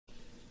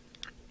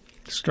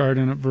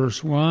starting at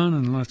verse 1,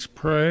 and let's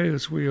pray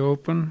as we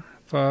open.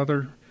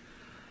 Father,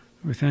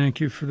 we thank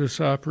you for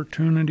this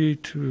opportunity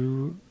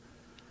to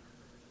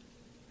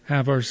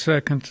have our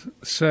second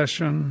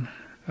session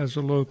as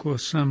a local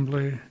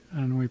assembly,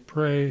 and we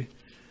pray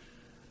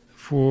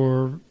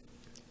for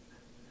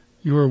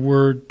your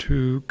word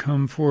to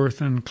come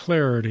forth in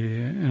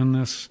clarity in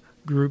this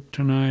group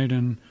tonight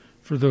and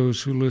for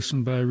those who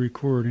listen by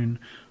recording.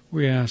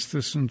 We ask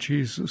this in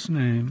Jesus'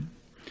 name.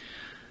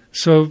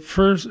 So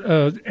first,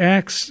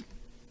 Acts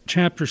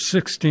chapter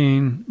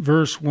 16,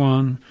 verse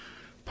 1,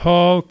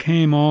 Paul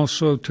came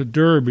also to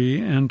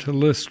Derbe and to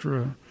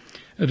Lystra.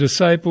 A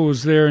disciple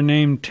was there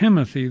named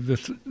Timothy,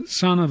 the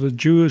son of a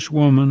Jewish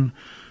woman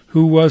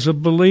who was a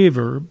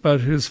believer,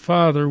 but his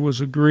father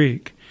was a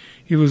Greek.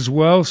 He was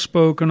well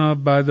spoken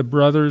of by the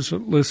brothers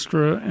at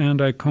Lystra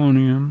and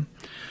Iconium.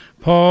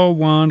 Paul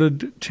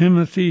wanted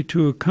Timothy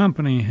to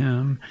accompany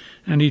him,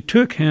 and he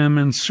took him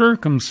and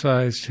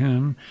circumcised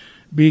him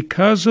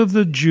because of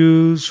the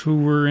Jews who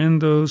were in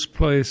those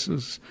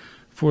places,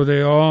 for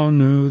they all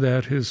knew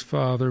that his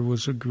father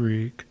was a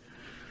Greek.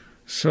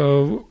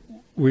 So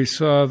we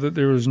saw that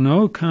there was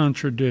no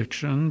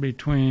contradiction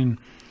between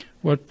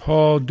what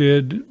Paul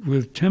did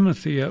with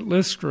Timothy at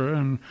Lystra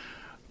and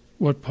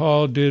what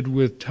Paul did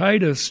with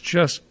Titus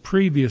just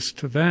previous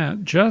to that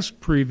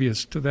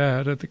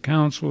at the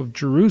Council of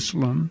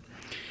Jerusalem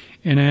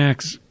in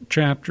Acts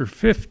chapter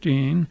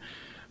 15,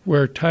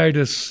 where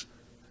Titus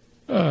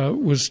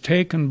was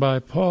taken by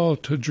Paul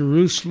to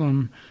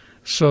Jerusalem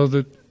so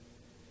that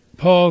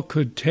Paul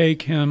could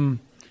take him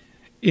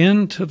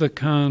into the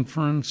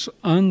conference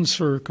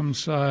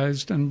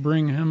uncircumcised and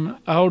bring him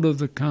out of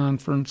the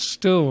conference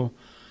still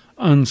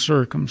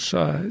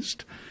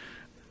uncircumcised.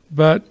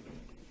 But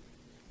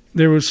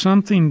there was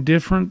something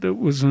different that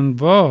was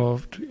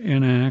involved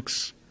in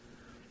Acts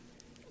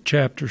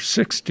chapter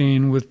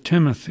 16 with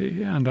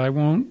Timothy, and I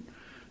won't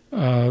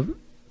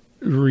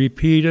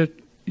repeat it.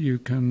 You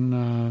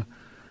can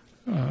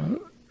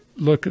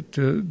look at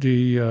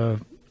the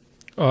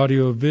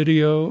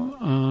audio-video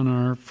on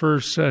our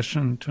first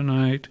session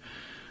tonight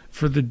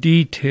for the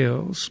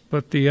details,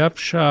 but the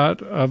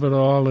upshot of it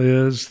all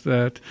is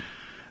that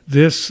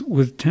this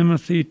with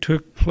Timothy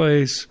took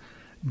place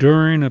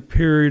during a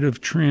period of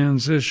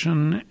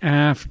transition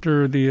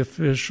after the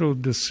official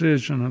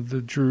decision of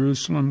the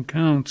Jerusalem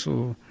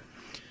Council,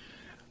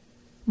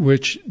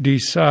 which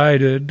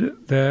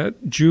decided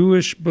that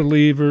Jewish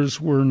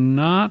believers were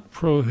not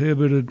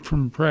prohibited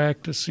from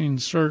practicing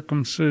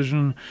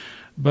circumcision,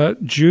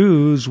 but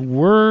Jews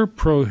were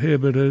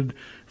prohibited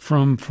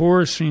from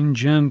forcing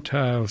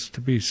Gentiles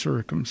to be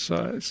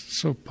circumcised.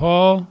 So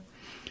Paul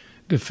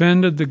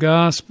defended the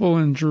gospel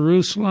in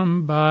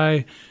Jerusalem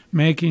by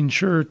making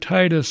sure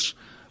Titus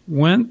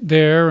went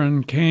there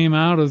and came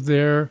out of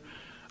there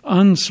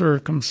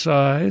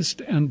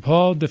uncircumcised, and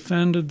Paul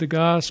defended the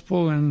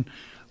gospel in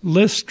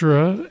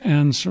Lystra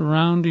and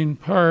surrounding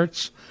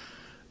parts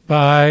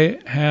by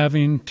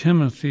having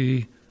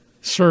Timothy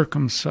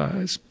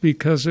circumcised,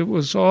 because it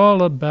was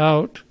all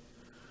about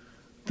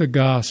the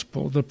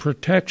gospel, the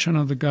protection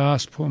of the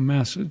gospel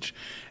message,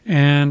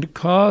 and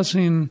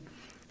causing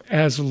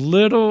as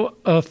little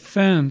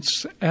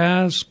offense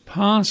as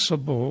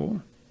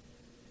possible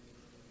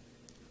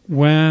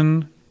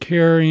when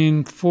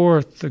carrying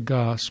forth the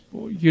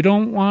gospel. You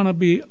don't want to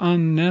be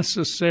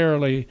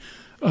unnecessarily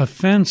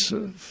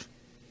offensive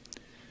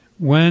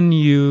when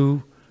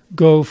you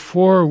go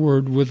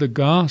forward with the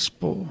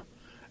gospel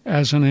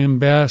as an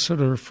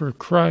ambassador for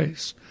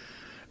Christ,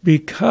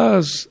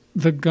 because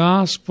the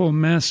gospel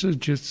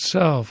message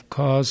itself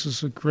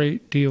causes a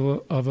great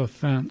deal of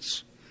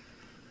offense.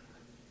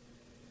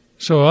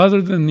 So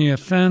other than the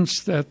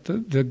offense that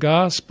the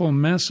gospel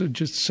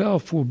message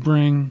itself will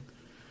bring,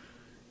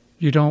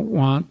 you don't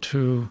want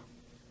to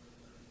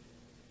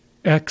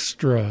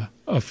extra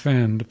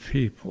offend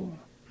people.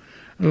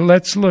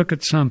 Let's look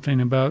at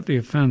something about the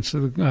offense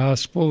of the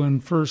gospel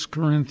in 1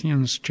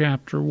 Corinthians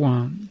chapter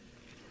 1.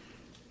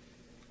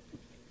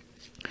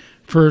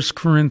 1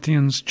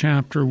 Corinthians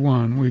chapter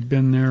 1. We've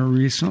been there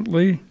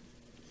recently.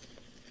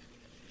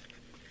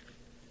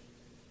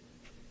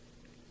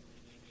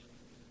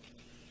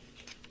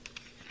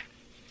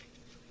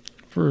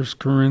 First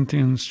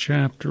Corinthians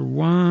chapter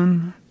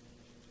 1.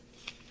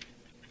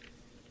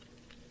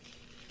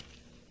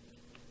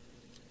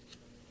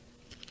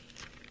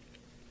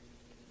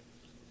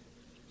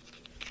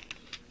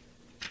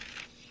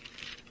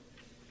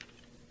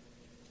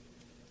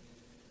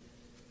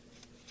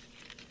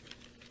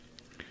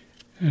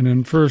 And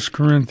in 1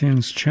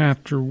 Corinthians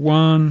chapter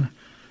 1,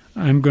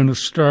 I'm going to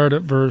start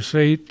at verse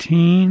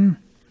 18,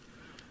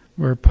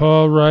 where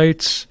Paul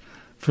writes,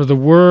 "For the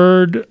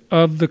word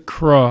of the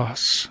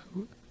cross,"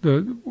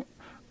 the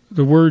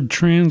word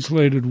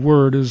translated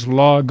word is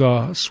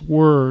logos,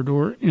 word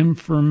or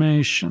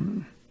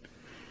information,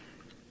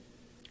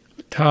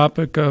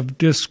 topic of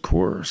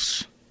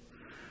discourse.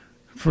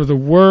 "For the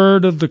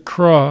word of the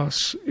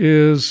cross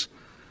is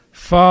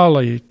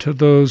folly to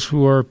those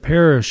who are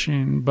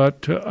perishing,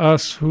 but to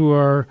us who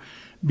are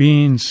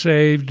being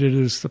saved. It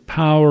is the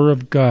power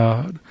of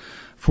God.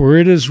 For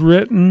it is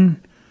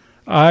written,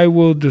 I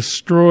will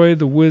destroy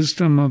the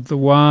wisdom of the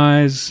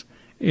wise,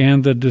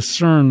 and the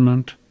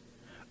discernment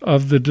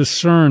of the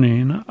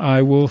discerning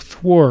I will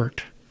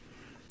thwart.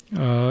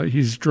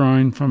 He's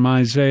drawing from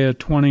Isaiah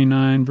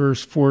 29,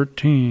 verse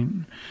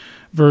 14.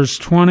 Verse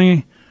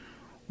 20,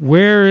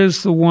 where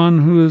is the one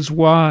who is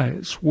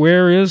wise?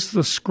 Where is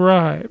the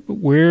scribe?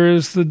 Where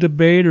is the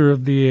debater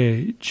of the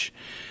age?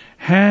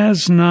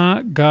 Has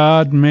not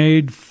God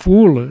made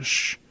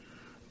foolish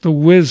the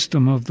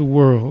wisdom of the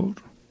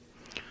world?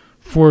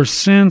 For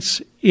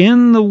since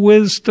in the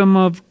wisdom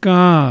of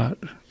God,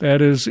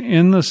 that is,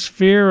 in the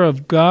sphere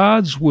of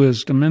God's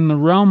wisdom, in the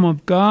realm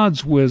of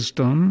God's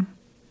wisdom,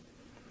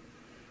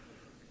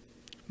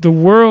 the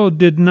world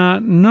did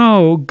not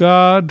know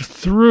God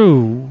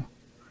through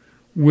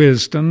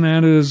wisdom,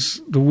 that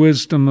is, the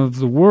wisdom of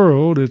the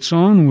world, its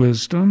own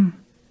wisdom.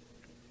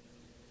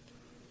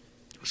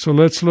 So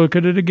let's look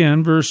at it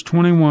again, verse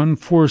 21.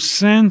 For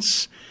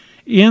since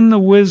in the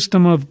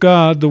wisdom of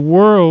God the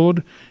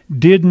world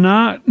did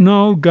not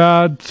know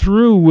God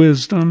through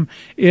wisdom,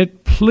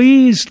 it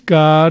pleased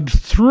God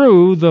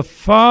through the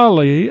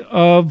folly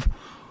of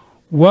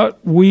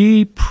what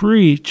we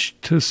preach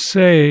to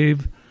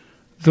save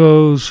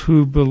those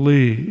who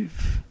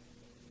believe.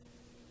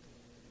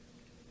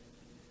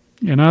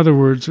 In other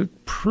words,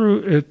 it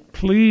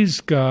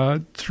pleased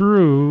God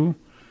through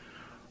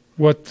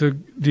what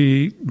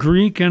the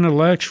Greek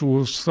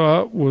intellectuals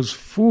thought was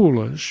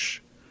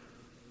foolish,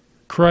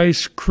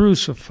 Christ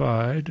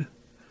crucified,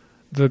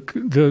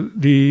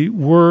 the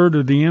word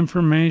or the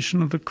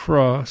information of the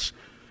cross.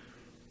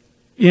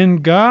 In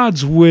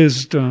God's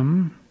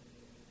wisdom,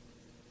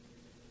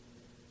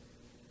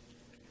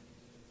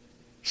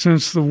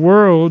 since the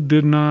world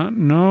did not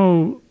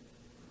know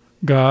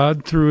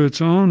God through its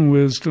own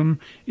wisdom,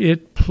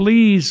 it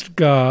pleased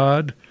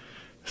God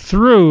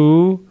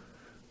through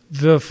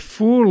the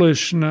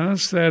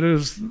foolishness, that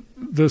is,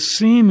 the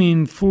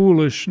seeming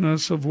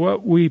foolishness of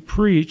what we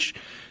preach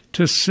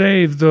to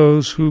save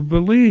those who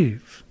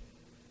believe.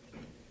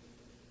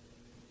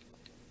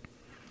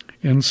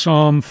 In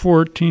Psalm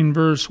 14,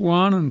 verse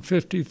 1 and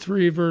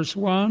 53, verse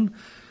 1,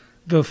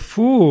 the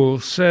fool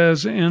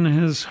says in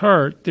his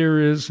heart, there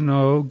is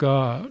no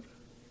God.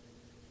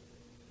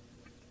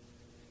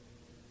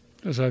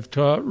 As I've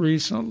taught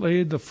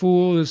recently, the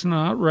fool is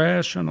not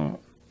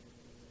rational.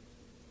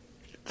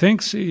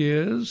 Thinks he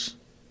is.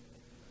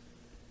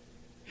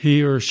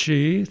 He or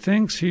she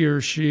thinks he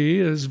or she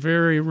is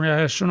very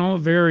rational,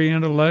 very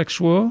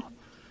intellectual,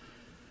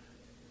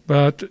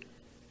 but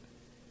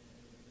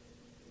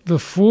the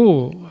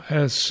fool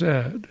has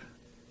said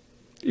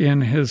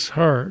in his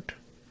heart,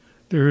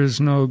 there is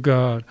no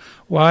God.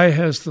 Why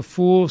has the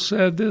fool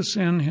said this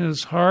in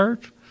his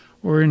heart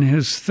or in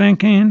his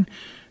thinking?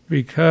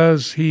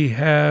 Because he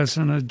has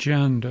an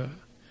agenda.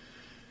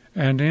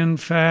 And in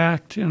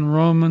fact, in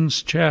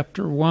Romans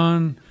chapter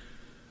 1,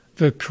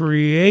 the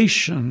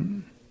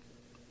creation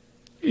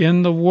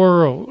in the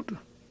world,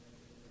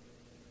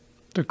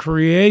 the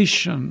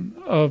creation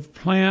of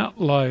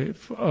plant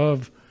life,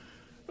 of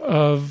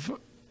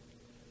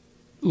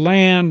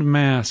land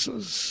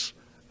masses,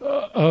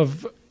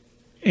 of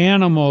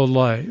animal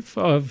life,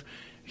 of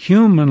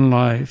human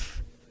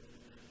life,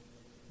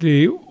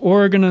 the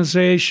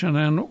organization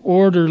and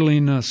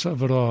orderliness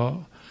of it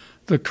all,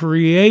 the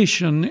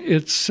creation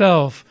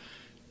itself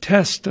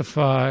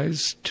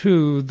testifies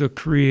to the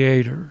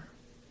Creator.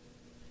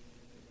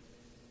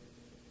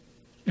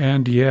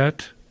 And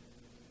yet,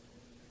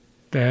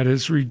 that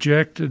is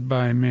rejected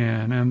by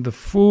man, and the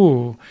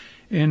fool,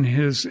 in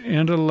his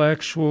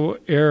intellectual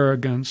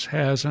arrogance,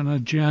 has an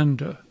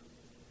agenda.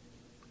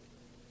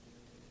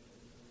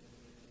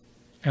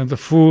 And the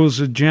fool's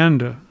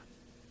agenda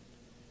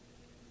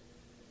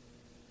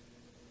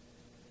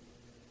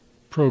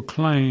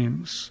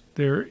proclaims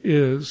there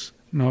is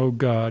no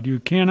God. You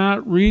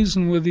cannot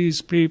reason with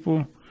these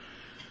people,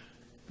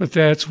 but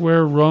that's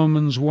where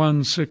Romans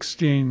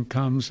 1:16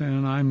 comes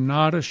in. I'm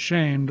not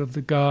ashamed of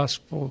the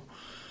gospel.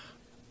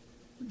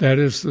 That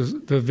is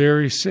the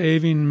very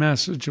saving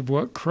message of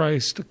what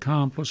Christ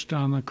accomplished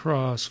on the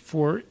cross,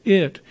 for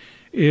it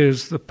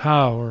is the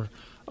power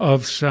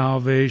of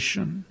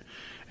salvation.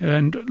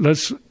 And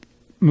let's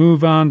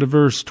move on to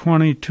verse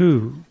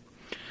 22.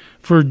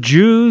 For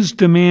Jews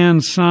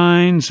demand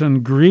signs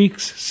and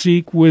Greeks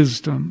seek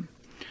wisdom,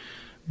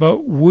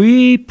 but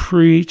we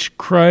preach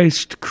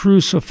Christ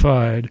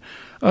crucified,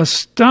 a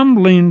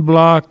stumbling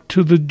block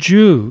to the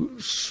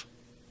Jews.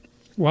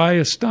 Why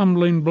a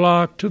stumbling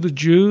block to the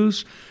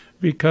Jews?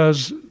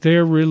 Because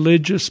they're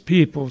religious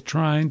people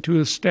trying to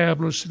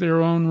establish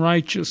their own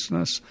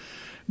righteousness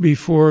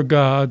before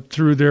God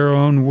through their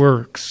own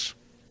works.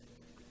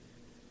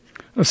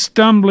 A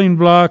stumbling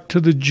block to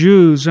the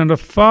Jews and a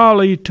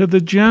folly to the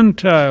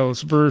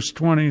Gentiles, verse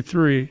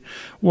 23.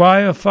 Why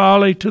a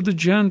folly to the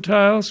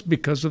Gentiles?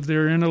 Because of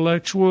their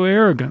intellectual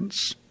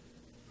arrogance.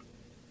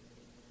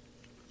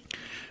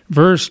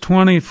 Verse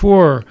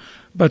 24.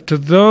 But to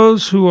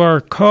those who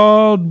are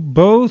called,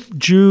 both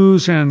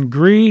Jews and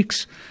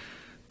Greeks,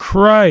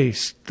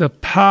 Christ, the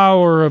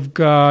power of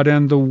God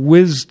and the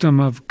wisdom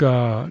of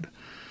God.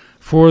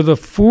 For the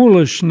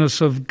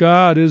foolishness of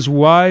God is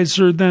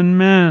wiser than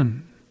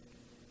men.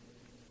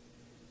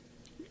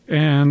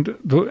 And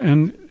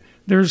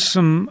there's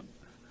some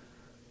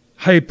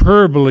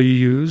hyperbole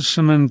used,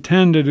 some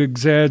intended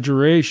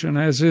exaggeration,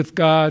 as if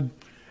God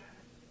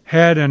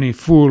had any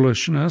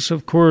foolishness.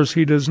 Of course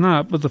he does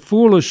not. But the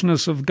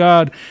foolishness of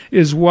God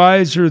is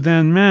wiser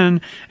than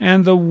men,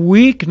 and the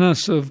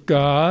weakness of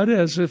God,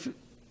 as if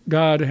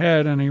God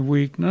had any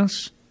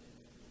weakness,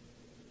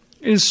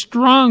 is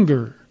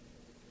stronger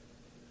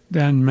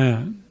than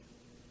men.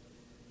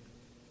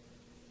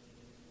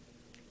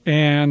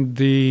 And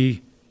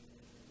the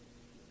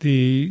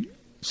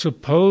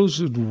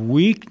supposed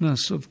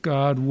weakness of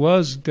God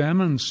was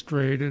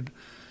demonstrated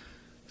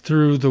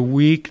through the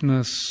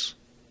weakness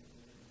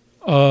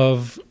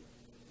of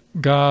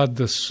God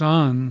the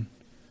Son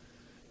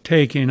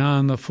taking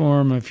on the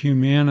form of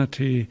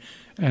humanity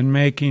and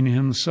making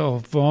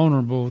himself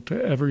vulnerable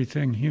to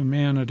everything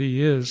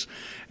humanity is,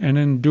 and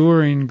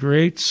enduring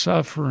great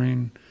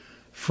suffering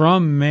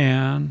from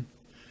man,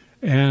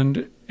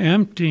 and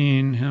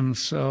emptying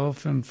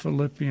himself in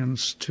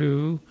Philippians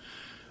 2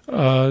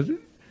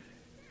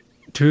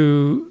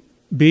 to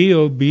be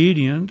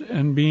obedient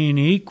and being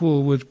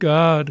equal with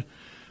God.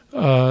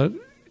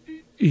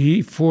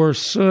 He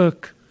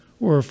forsook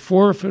or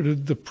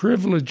forfeited the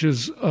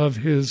privileges of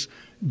his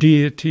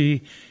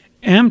deity,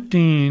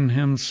 emptying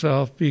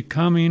himself,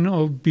 becoming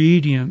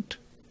obedient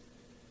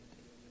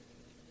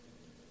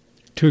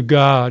to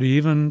God,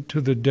 even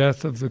to the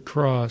death of the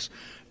cross,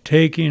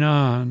 taking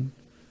on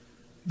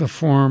the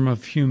form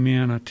of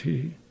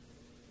humanity,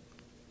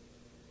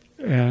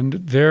 and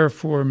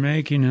therefore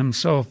making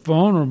himself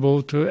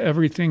vulnerable to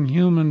everything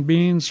human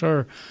beings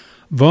are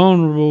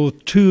vulnerable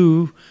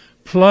to,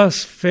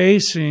 plus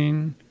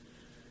facing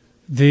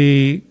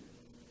the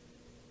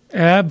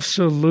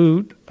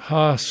absolute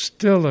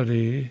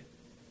hostility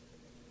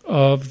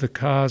of the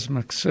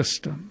cosmic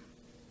system,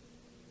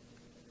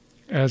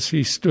 as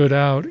he stood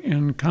out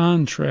in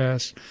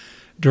contrast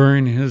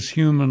during his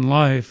human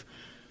life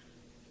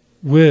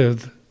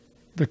with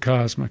the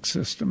cosmic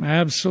system.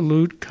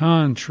 Absolute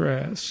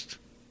contrast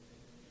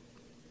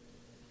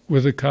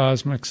with the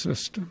cosmic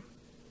system.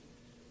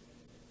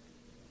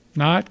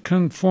 Not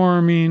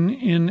conforming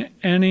in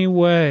any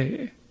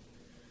way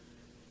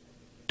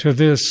to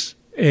this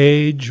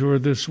age or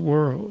this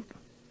world,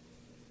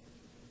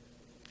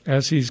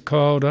 as he's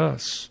called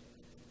us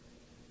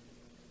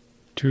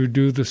to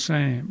do the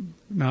same,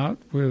 not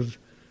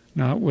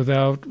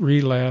without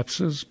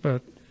relapses,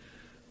 but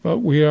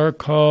we are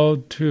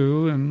called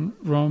to, in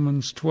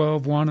Romans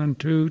 12:1 and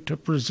 2, to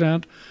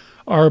present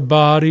our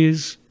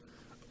bodies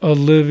a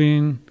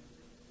living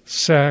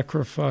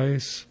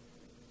sacrifice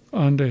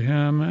unto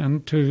him,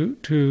 and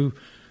to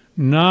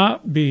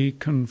not be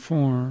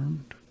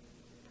conformed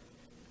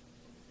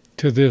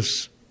to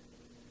this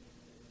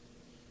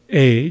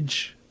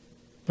age,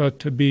 but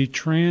to be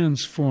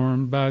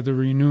transformed by the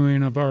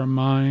renewing of our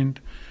mind,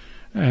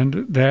 and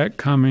that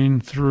coming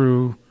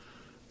through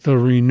the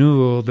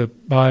renewal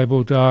that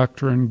Bible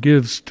doctrine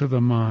gives to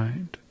the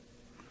mind.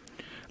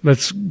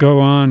 Let's go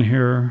on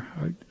here.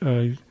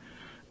 I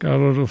got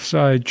a little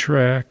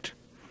sidetracked.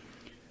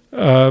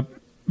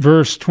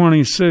 Verse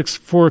 26,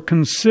 "For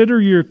consider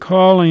your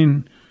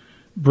calling,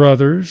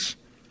 brothers.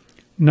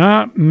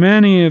 Not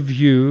many of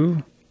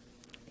you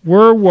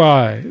were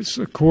wise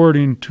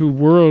according to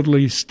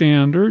worldly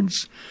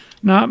standards.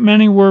 Not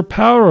many were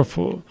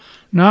powerful.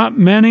 Not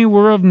many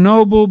were of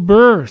noble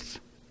birth.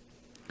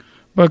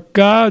 But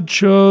God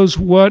chose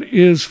what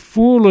is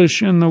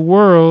foolish in the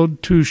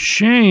world to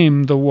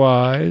shame the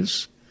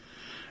wise.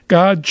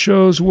 God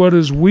chose what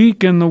is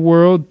weak in the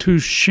world to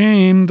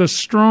shame the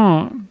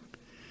strong.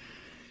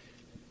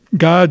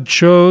 God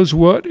chose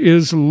what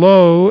is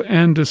low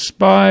and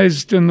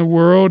despised in the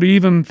world,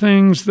 even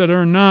things that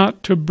are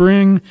not, to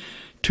bring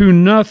to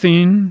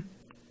nothing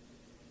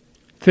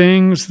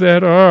things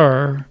that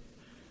are,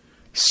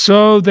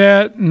 so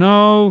that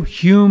no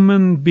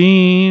human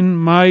being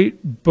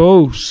might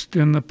boast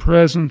in the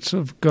presence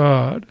of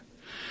God."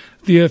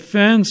 The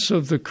offense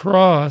of the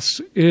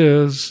cross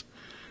is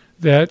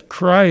that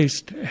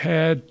Christ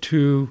had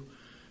to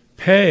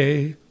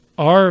pay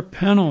our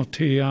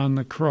penalty on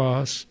the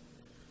cross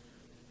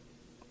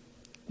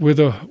with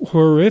a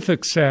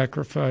horrific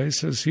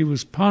sacrifice, as he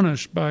was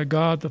punished by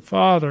God the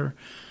Father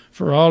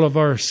for all of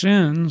our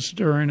sins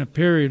during a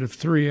period of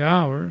 3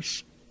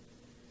 hours.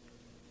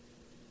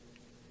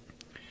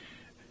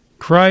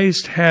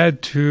 Christ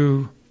had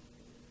to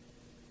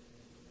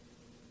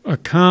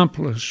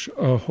accomplish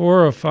a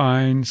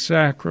horrifying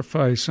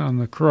sacrifice on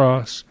the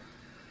cross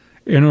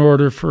in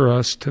order for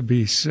us to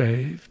be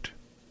saved.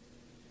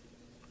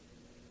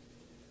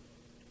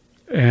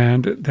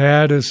 And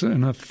that is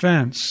an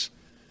offense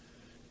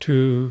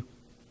to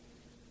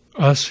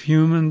us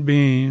human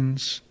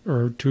beings,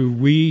 or to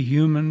we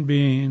human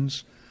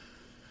beings,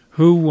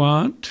 who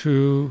want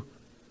to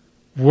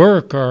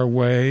work our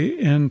way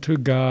into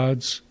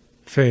God's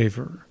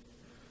favor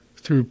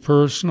through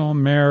personal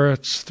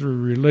merits,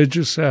 through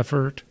religious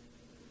effort,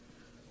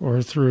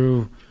 or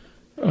through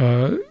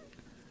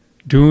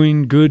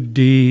doing good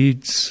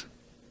deeds.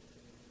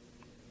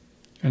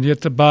 And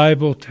yet the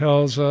Bible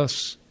tells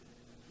us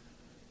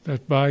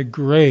that by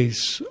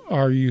grace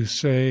are you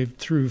saved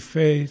through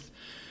faith,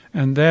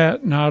 and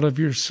that not of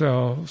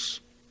yourselves,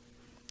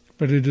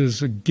 but it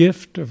is a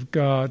gift of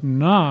God,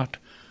 not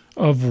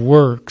of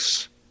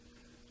works,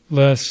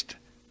 lest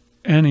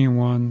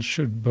anyone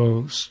should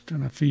boast,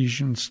 in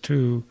Ephesians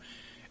 2,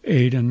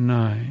 8 and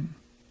 9.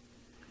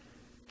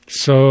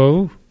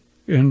 So,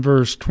 in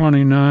verse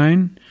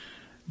 29,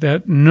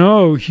 that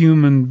no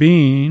human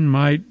being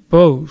might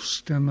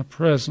boast in the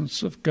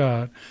presence of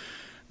God.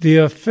 The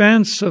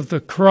offense of the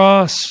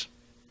cross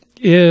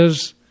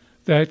is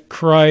that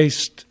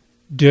Christ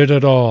did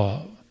it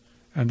all,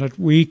 and that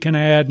we can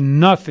add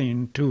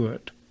nothing to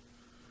it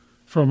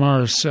from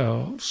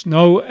ourselves.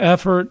 No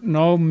effort,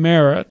 no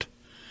merit,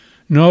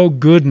 no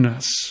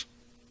goodness,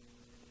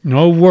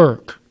 no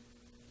work.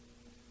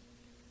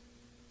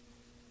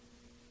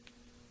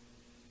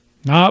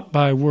 Not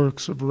by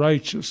works of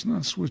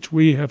righteousness which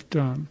we have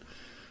done,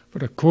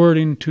 but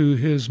according to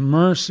his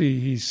mercy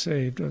he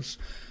saved us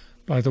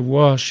by the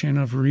washing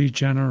of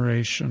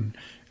regeneration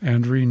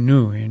and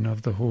renewing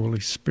of the Holy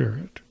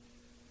Spirit.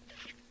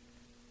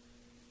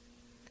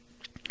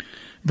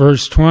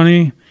 Verse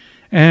 20,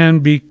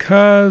 and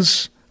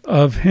because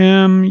of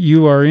him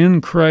you are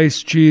in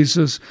Christ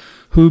Jesus,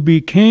 who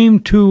became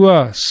to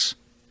us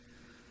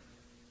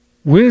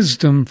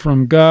wisdom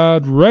from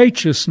God,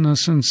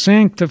 righteousness and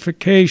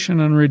sanctification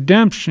and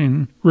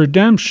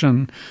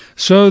redemption,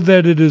 so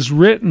that it is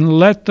written,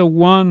 let the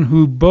one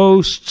who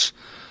boasts,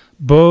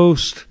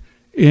 boast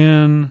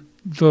in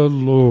the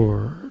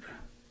Lord.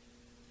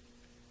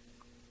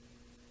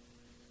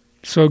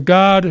 So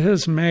God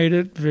has made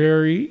it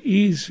very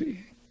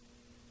easy.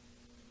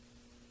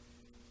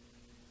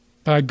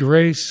 By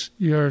grace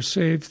you are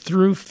saved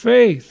through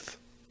faith.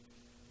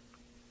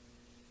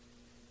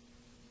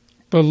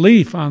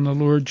 Belief on the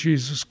Lord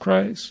Jesus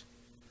Christ.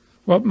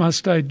 What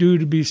must I do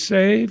to be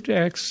saved?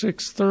 Acts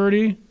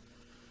 6:30.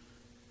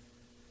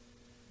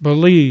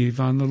 Believe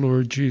on the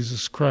Lord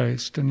Jesus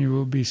Christ and you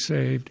will be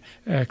saved.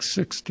 Acts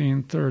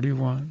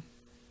 16:31.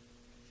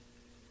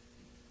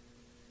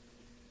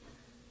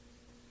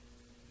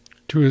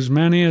 To as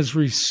many as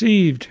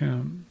received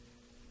him,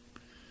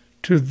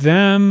 to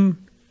them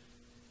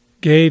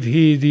gave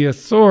he the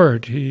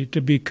authority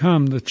to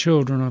become the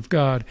children of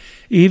God,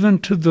 even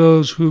to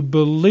those who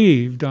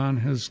believed on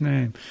his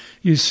name.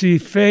 You see,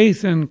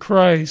 faith in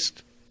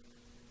Christ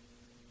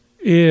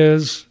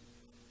is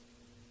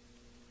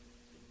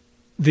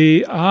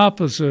the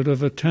opposite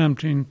of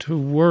attempting to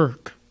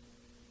work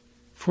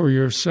for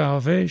your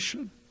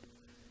salvation.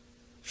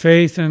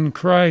 Faith in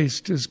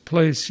Christ is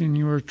placing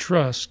your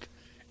trust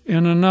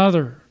in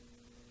another.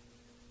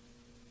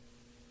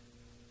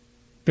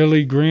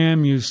 Billy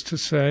Graham used to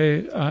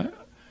say,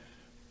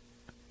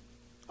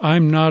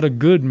 I'm not a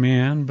good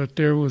man, but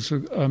there was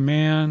a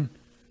man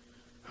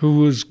who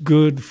was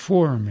good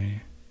for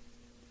me,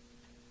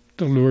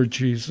 the Lord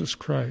Jesus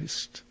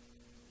Christ.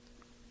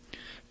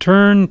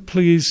 Turn,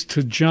 please,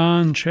 to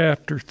John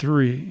chapter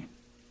 3,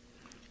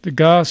 the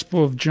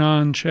Gospel of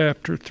John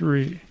chapter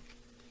 3.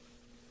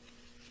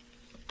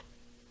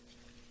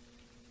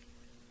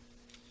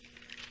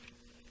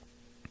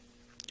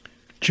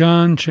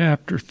 John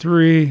chapter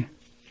 3.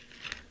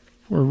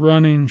 We're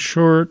running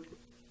short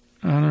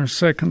on our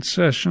second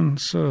session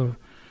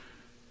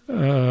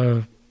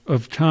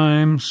of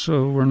time,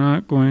 so we're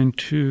not going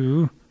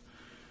to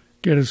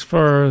get as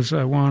far as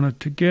I wanted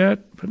to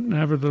get, but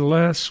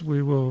nevertheless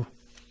we will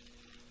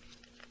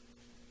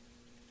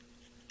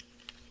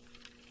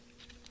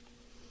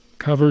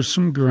cover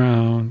some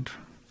ground.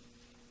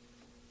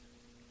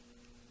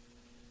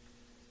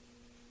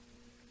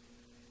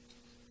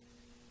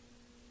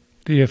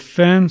 The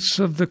offense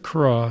of the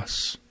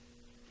cross.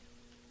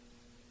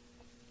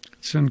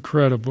 It's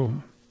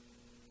incredible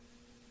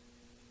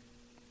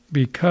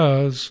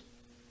because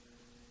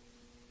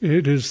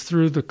it is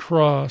through the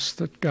cross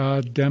that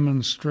God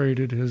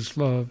demonstrated his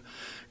love.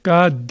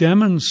 God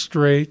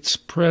demonstrates,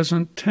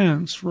 present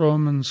tense,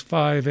 Romans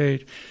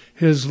 5:8,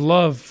 his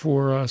love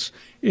for us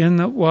in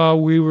that while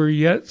we were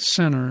yet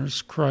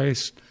sinners,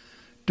 Christ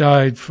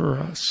died for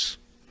us.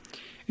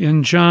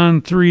 In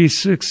John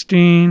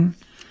 3:16,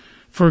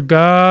 for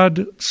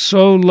God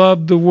so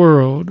loved the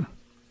world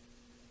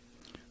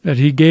that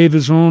he gave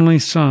his only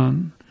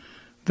Son,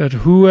 that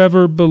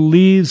whoever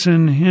believes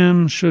in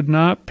him should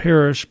not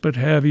perish but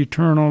have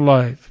eternal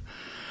life.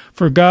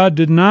 For God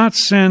did not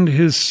send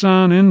his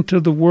Son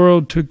into the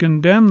world to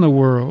condemn the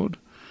world,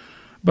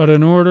 but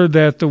in order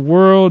that the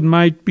world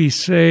might be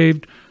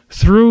saved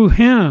through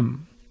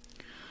him.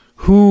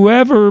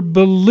 Whoever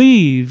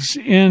believes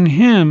in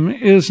him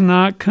is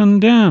not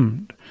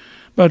condemned,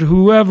 but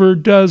whoever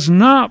does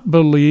not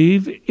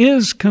believe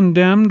is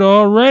condemned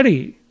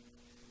already,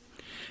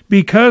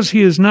 because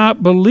he has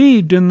not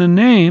believed in the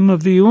name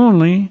of the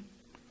only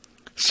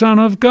Son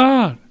of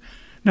God.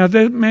 Now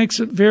that makes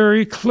it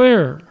very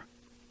clear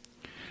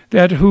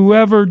that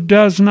whoever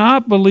does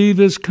not believe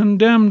is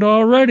condemned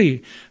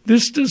already.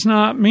 This does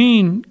not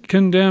mean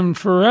condemned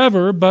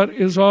forever, but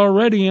is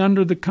already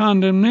under the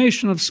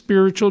condemnation of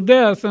spiritual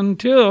death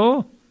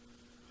until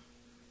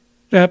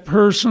that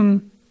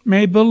person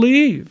may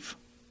believe.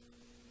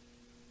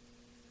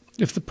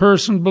 If the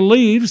person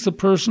believes, the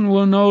person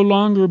will no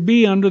longer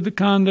be under the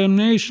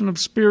condemnation of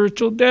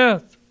spiritual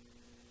death.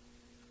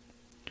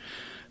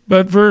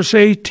 But verse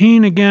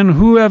 18 again,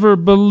 whoever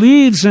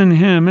believes in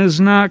him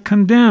is not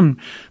condemned,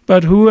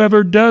 but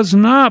whoever does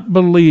not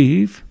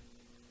believe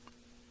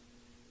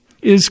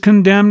is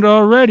condemned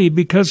already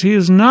because he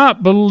has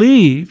not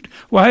believed.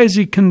 Why is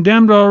he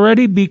condemned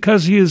already?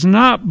 Because he has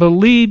not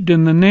believed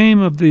in the name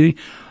of the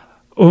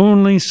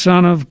only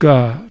Son of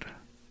God.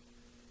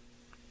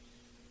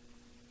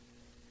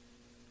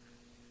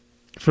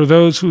 For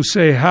those who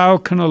say, how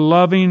can a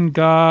loving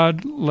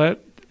God let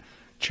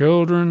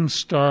children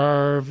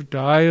starve,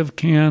 die of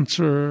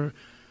cancer,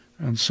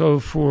 and so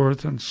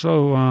forth and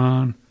so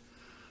on,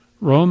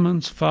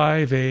 Romans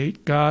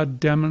 5:8, God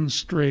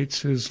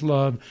demonstrates his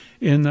love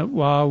in that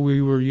while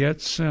we were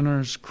yet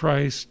sinners,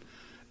 Christ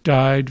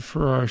died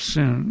for our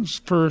sins.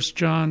 1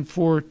 John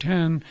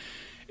 4:10,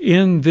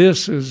 in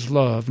this is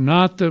love,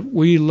 not that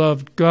we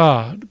loved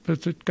God,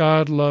 but that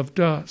God loved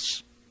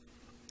us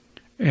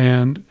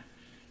and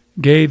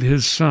gave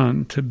his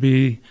Son to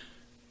be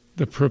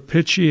the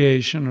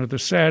propitiation or the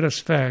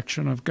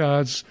satisfaction of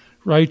God's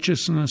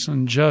righteousness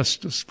and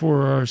justice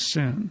for our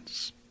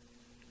sins.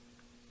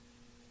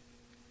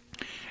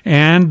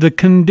 And the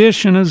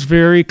condition is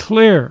very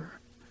clear.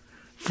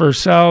 For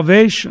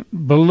salvation,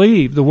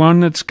 believe. The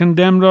one that's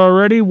condemned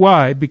already,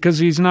 why? Because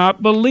he's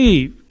not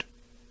believed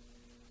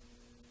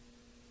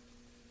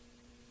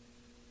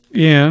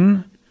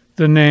in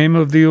the name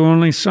of the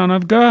only Son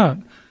of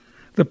God.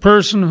 The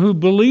person who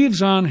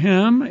believes on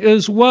him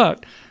is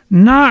what?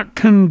 Not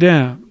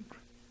condemned.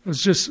 I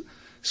was just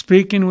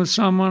speaking with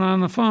someone on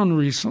the phone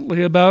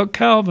recently about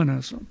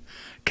Calvinism.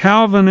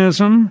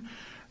 Calvinism,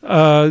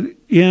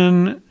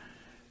 in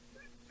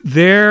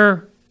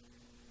their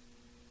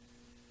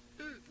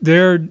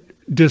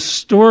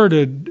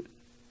distorted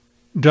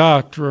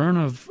doctrine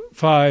of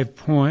 5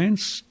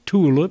 points,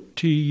 TULIP,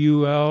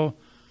 T-U-L-I-P,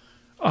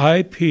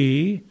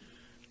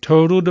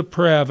 total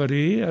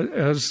depravity,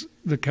 as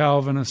the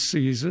Calvinist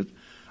sees it,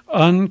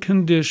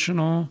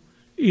 unconditional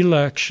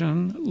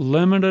election,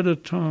 limited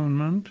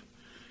atonement,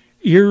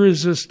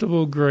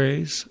 irresistible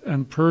grace,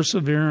 and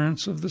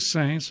perseverance of the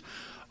saints.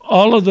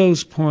 All of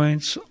those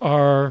points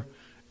are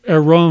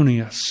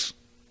erroneous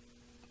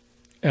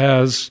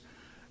as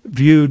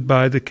viewed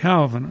by the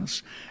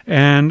Calvinists.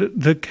 And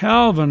the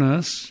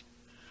Calvinist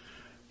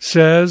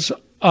says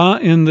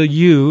in the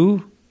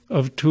U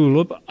of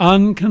TULIP,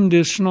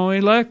 unconditional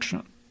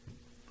election.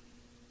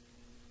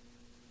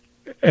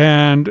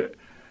 And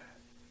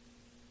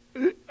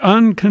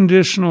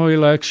unconditional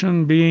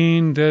election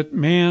being that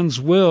man's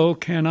will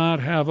cannot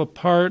have a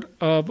part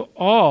of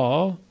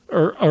all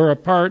or a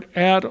part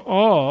at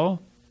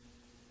all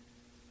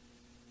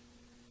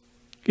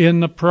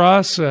in the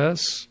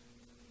process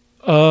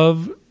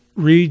of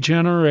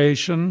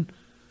regeneration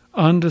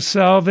unto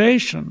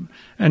salvation.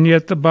 And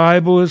yet the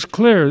Bible is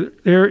clear.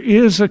 There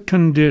is a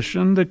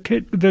condition.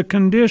 The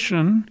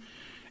condition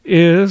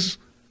is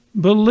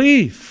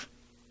belief.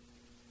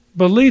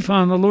 Belief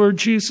on the Lord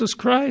Jesus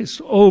Christ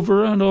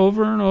over and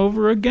over and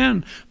over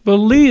again.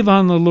 Believe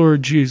on the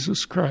Lord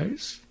Jesus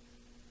Christ,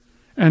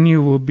 and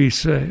you will be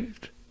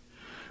saved.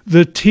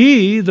 The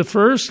T, the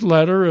first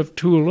letter of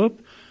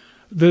TULIP,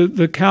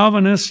 the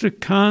Calvinistic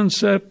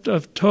concept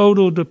of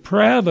total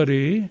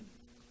depravity,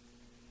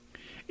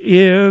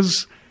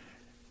 is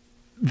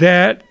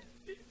that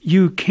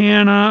you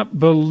cannot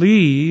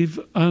believe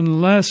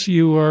unless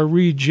you are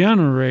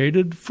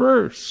regenerated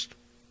first.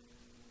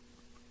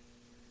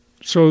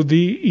 So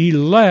the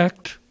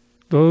elect,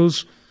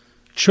 those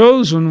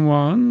chosen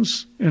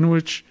ones, in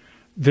which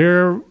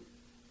their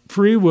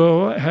free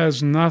will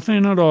has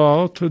nothing at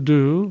all to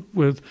do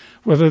with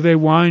whether they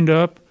wind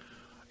up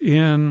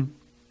in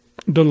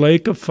the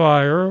lake of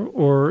fire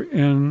or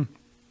in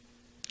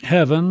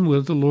heaven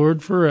with the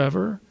Lord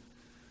forever,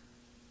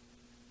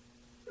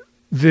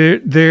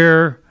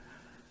 their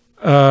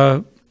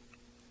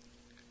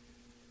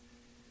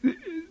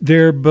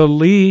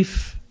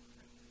belief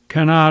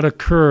cannot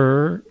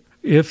occur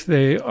if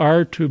they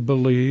are to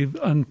believe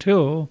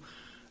until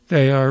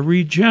they are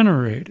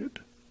regenerated.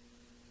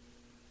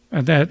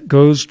 And that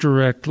goes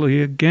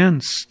directly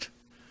against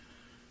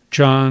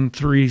John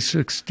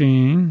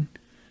 3:16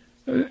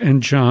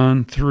 and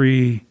John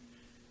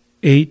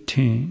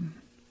 3:18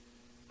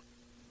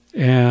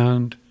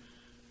 and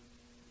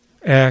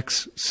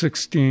Acts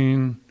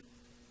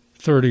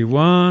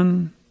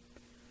 16:31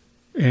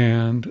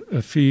 and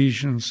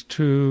Ephesians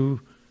 2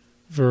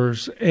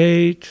 verse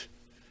 8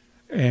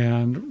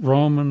 and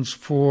Romans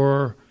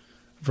 4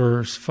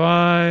 verse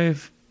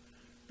 5,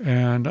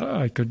 and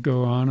I could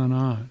go on and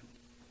on.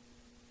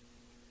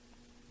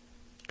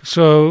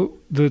 So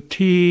the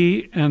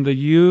T and the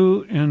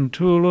U in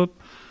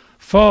tulip,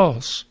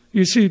 false.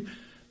 You see,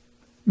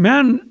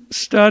 men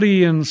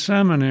study in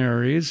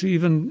seminaries,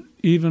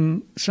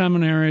 even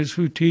seminaries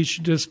who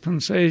teach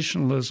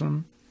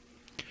dispensationalism,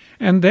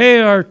 and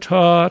they are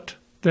taught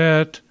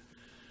that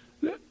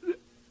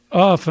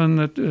often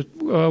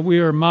that we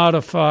are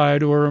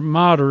modified or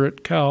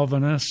moderate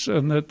Calvinists,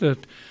 and that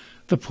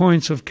the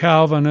points of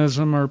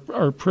Calvinism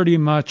are pretty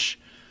much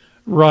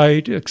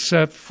right,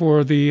 except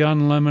for the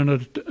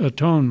unlimited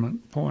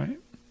atonement point,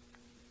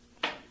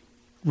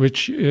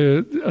 which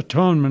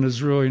atonement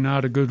is really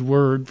not a good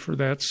word for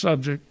that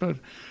subject,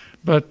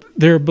 but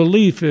their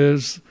belief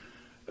is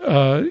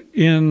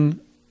in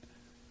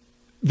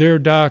their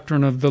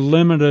doctrine of the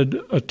limited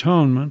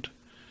atonement.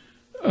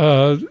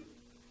 The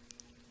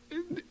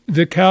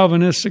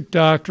Calvinistic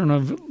doctrine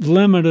of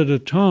limited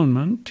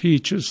atonement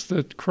teaches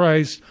that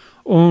Christ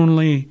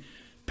only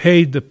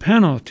paid the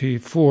penalty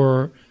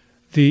for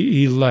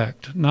the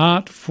elect,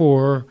 not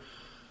for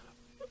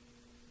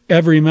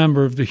every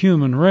member of the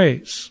human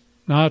race,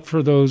 not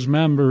for those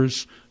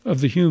members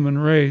of the human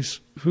race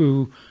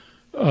who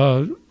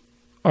are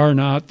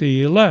not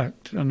the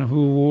elect and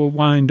who will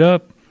wind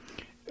up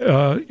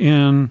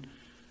in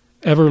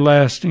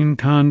everlasting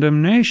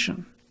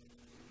condemnation.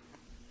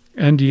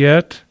 And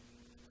yet,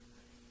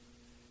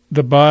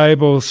 the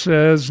Bible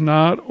says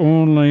not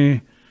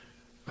only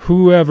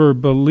whoever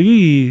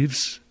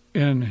believes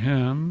in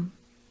him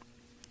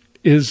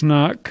is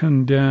not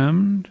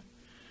condemned,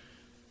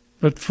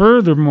 but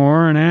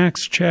furthermore in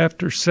Acts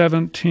chapter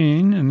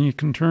 17, and you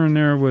can turn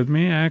there with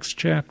me, Acts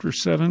chapter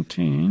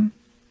 17,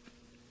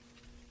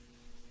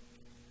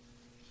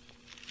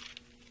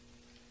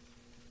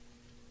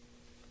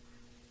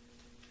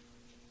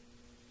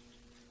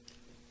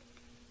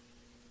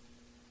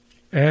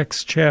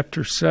 Acts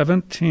chapter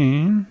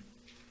 17.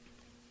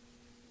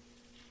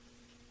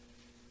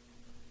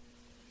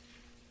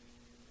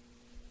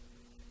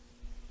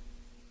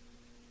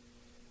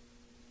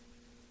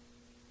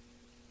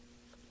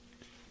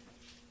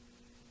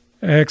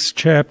 Acts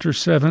chapter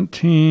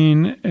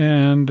 17,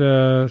 and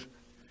I'll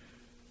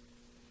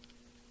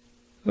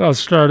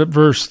start at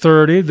verse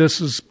 30.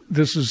 This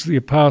is the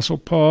Apostle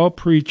Paul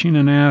preaching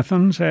in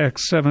Athens,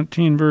 Acts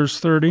 17, verse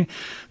 30.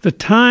 The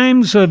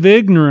times of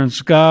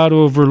ignorance God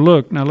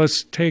overlooked. Now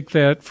let's take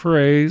that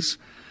phrase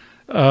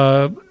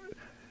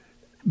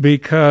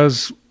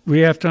because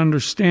we have to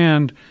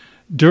understand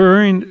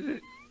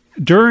during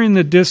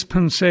the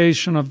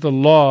dispensation of the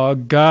law,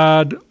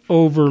 God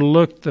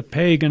overlooked the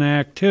pagan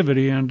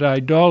activity and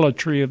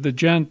idolatry of the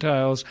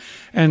Gentiles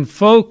and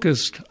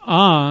focused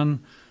on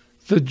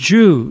the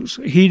Jews.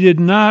 He did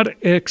not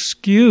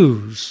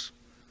excuse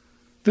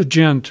the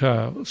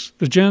Gentiles.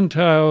 The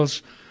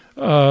Gentiles,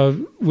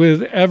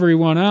 with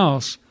everyone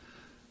else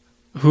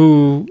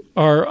who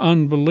are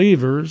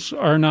unbelievers,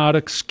 are not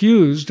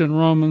excused in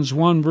Romans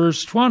 1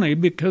 verse 20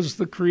 because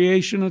the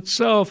creation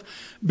itself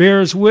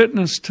bears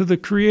witness to the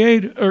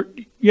Creator.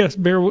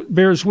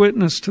 Bears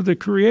witness to the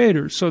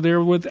Creator, so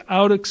they're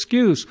without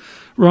excuse.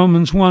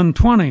 Romans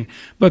 1:20.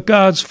 But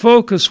God's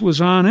focus was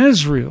on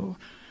Israel.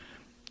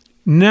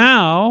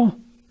 Now,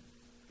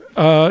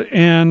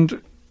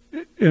 and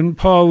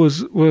Paul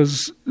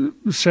was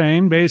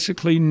saying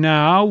basically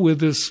now with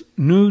this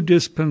new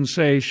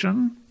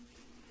dispensation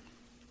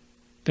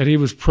that he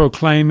was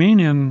proclaiming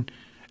in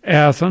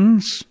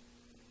Athens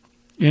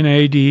in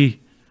AD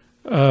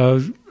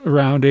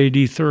around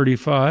AD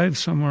 35,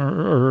 somewhere,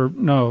 or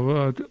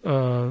no,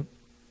 a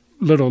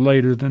little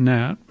later than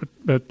that.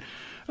 But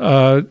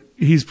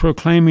he's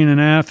proclaiming in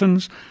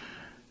Athens.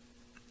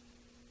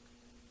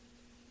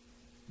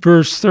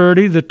 Verse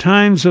 30, the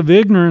times of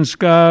ignorance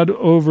God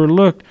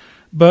overlooked,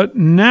 but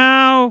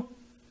now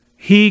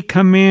he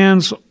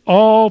commands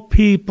all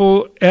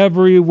people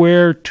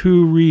everywhere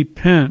to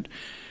repent.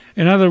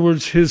 In other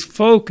words, his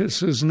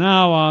focus is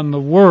now on the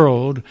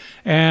world,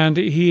 and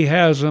he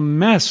has a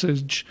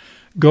message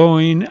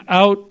going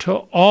out to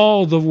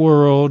all the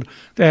world.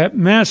 That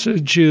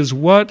message is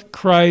what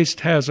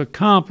Christ has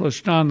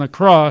accomplished on the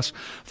cross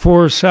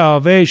for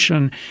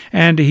salvation,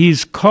 and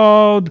he's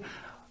called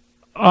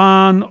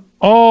on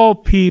all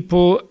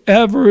people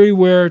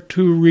everywhere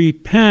to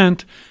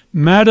repent,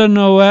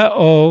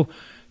 metanoeo,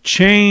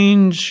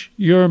 change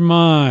your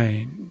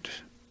mind.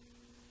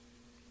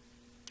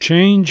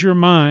 Change your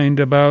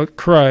mind about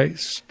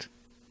Christ.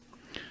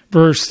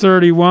 Verse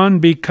 31,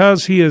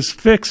 because he has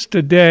fixed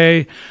a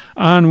day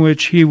on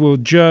which he will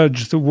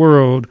judge the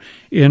world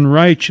in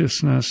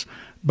righteousness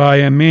by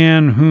a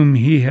man whom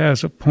he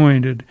has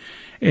appointed,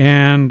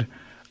 and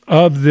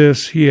of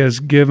this he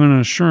has given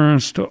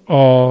assurance to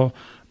all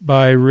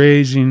by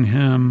raising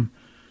him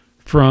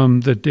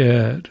from the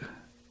dead.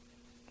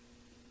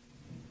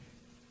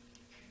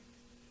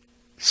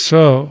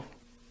 So,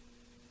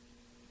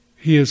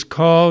 he has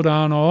called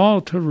on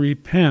all to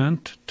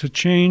repent, to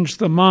change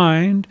the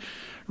mind.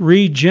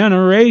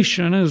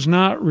 Regeneration is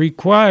not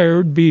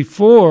required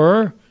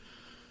before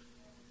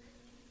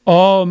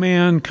all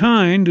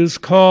mankind is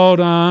called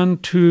on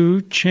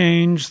to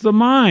change the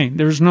mind.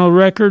 There's no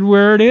record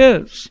where it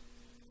is.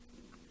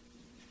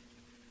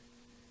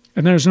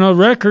 And there's no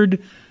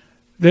record,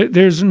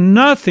 there's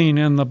nothing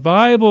in the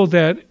Bible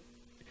that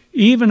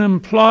even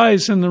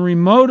implies in the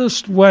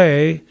remotest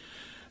way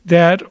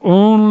that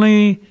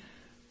only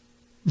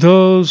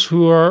those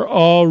who are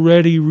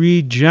already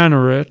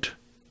regenerate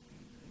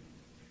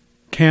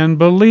can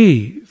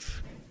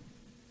believe.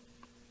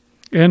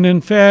 And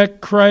in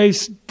fact,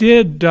 Christ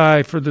did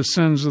die for the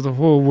sins of the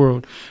whole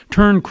world.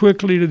 Turn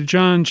quickly to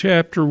John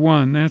chapter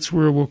 1. That's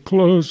where we'll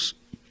close.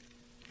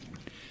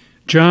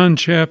 John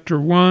chapter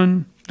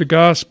 1, the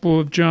Gospel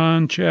of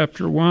John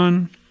chapter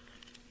 1.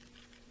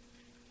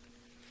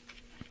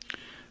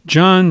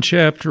 John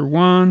chapter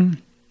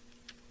 1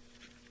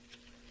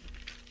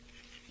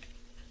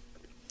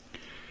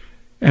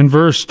 and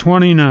verse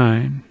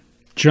 29.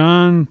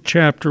 John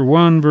chapter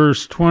 1,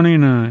 verse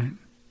 29.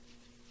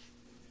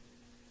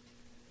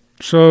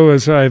 So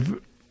as I've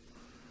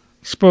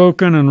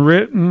spoken and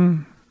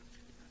written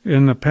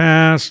in the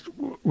past,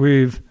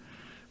 we've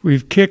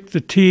kicked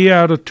the T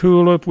out of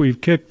tulip,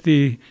 we've kicked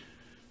the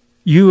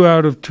U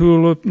out of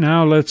tulip,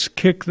 now let's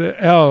kick the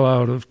L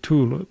out of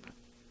tulip.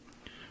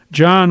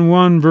 John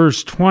 1,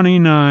 verse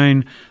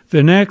 29,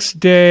 the next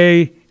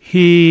day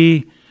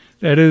he,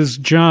 that is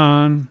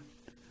John,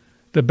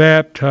 the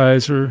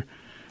baptizer,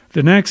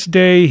 the next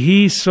day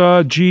he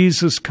saw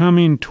Jesus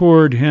coming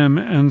toward him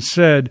and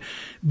said,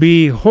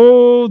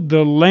 Behold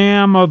the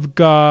Lamb of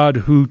God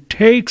who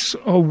takes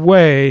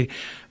away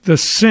the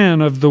sin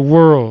of the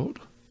world.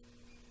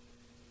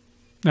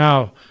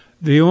 Now,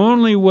 the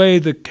only way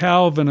the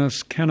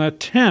Calvinists can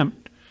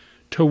attempt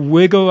to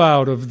wiggle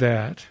out of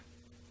that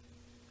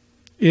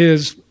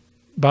is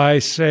by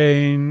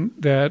saying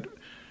that,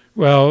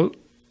 well,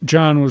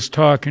 John was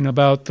talking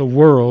about the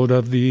world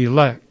of the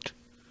elect.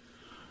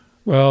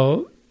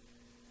 Well,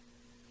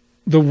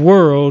 the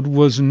world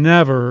was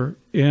never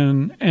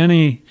in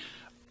any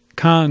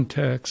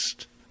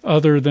context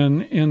other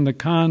than in the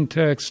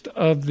context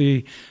of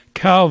the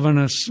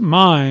Calvinist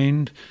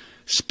mind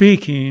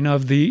speaking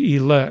of the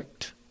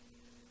elect.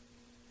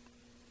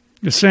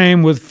 The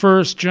same with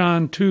 1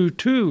 John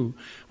 2:2,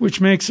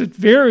 which makes it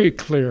very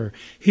clear.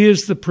 He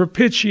is the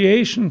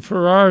propitiation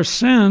for our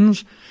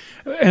sins,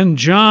 and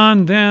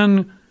John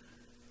then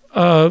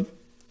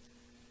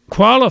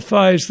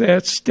qualifies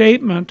that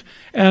statement,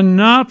 and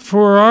not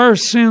for our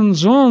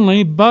sins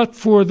only, but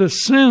for the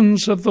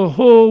sins of the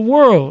whole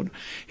world.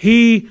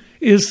 He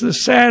is the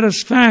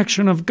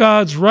satisfaction of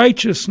God's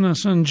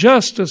righteousness and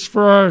justice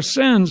for our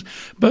sins,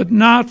 but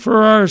not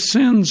for our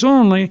sins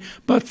only,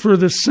 but for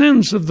the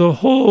sins of the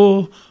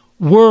whole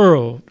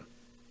world.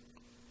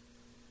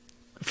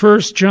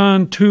 1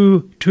 John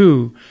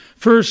 2:2,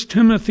 1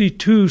 Timothy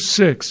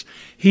 2:6,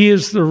 He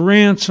is the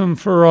ransom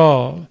for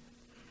all.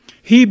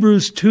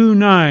 Hebrews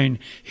 2:9,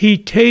 He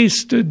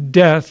tasted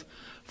death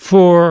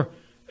for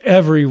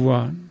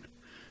everyone.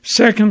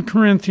 2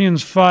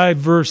 Corinthians 5,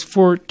 verse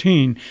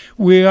 14,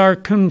 we are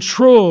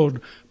controlled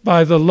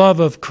by the love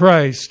of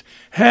Christ,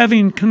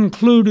 having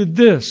concluded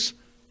this,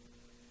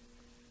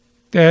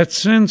 that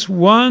since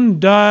one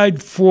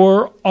died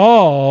for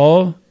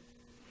all,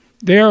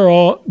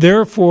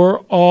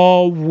 therefore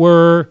all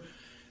were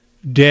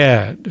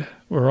dead.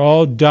 Or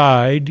all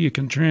died. You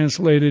can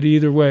translate it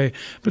either way,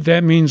 but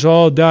that means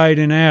all died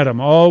in Adam.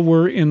 All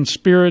were in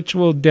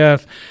spiritual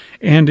death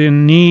and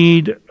in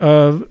need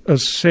of a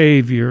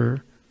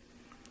Savior.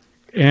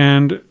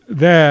 And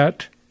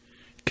that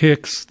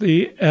kicks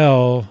the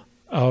L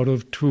out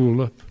of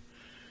tulip.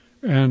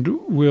 And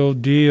we'll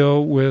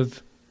deal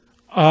with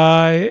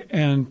I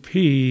and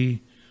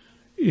P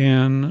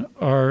in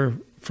our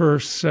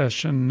first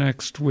session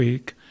next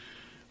week.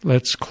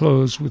 Let's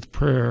close with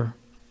prayer.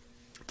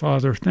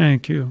 Father,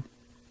 thank you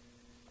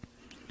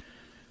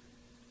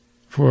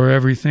for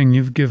everything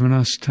you've given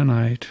us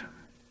tonight.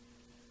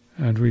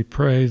 And we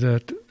pray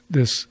that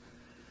this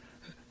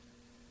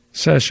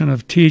session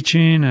of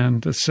teaching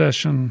and the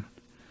session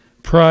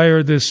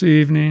prior this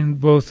evening,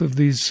 both of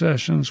these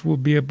sessions will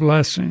be a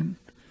blessing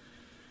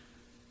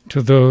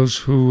to those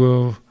who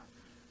will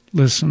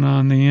listen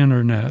on the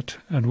internet,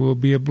 and will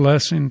be a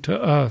blessing to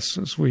us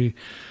as we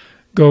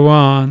go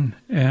on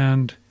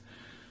and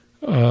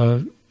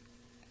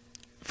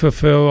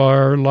fulfill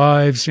our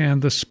lives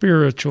and the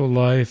spiritual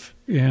life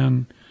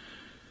in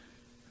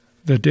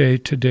the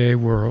day-to-day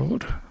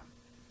world.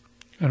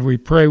 And we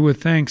pray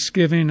with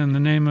thanksgiving in the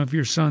name of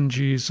your Son,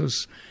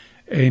 Jesus.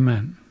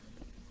 Amen.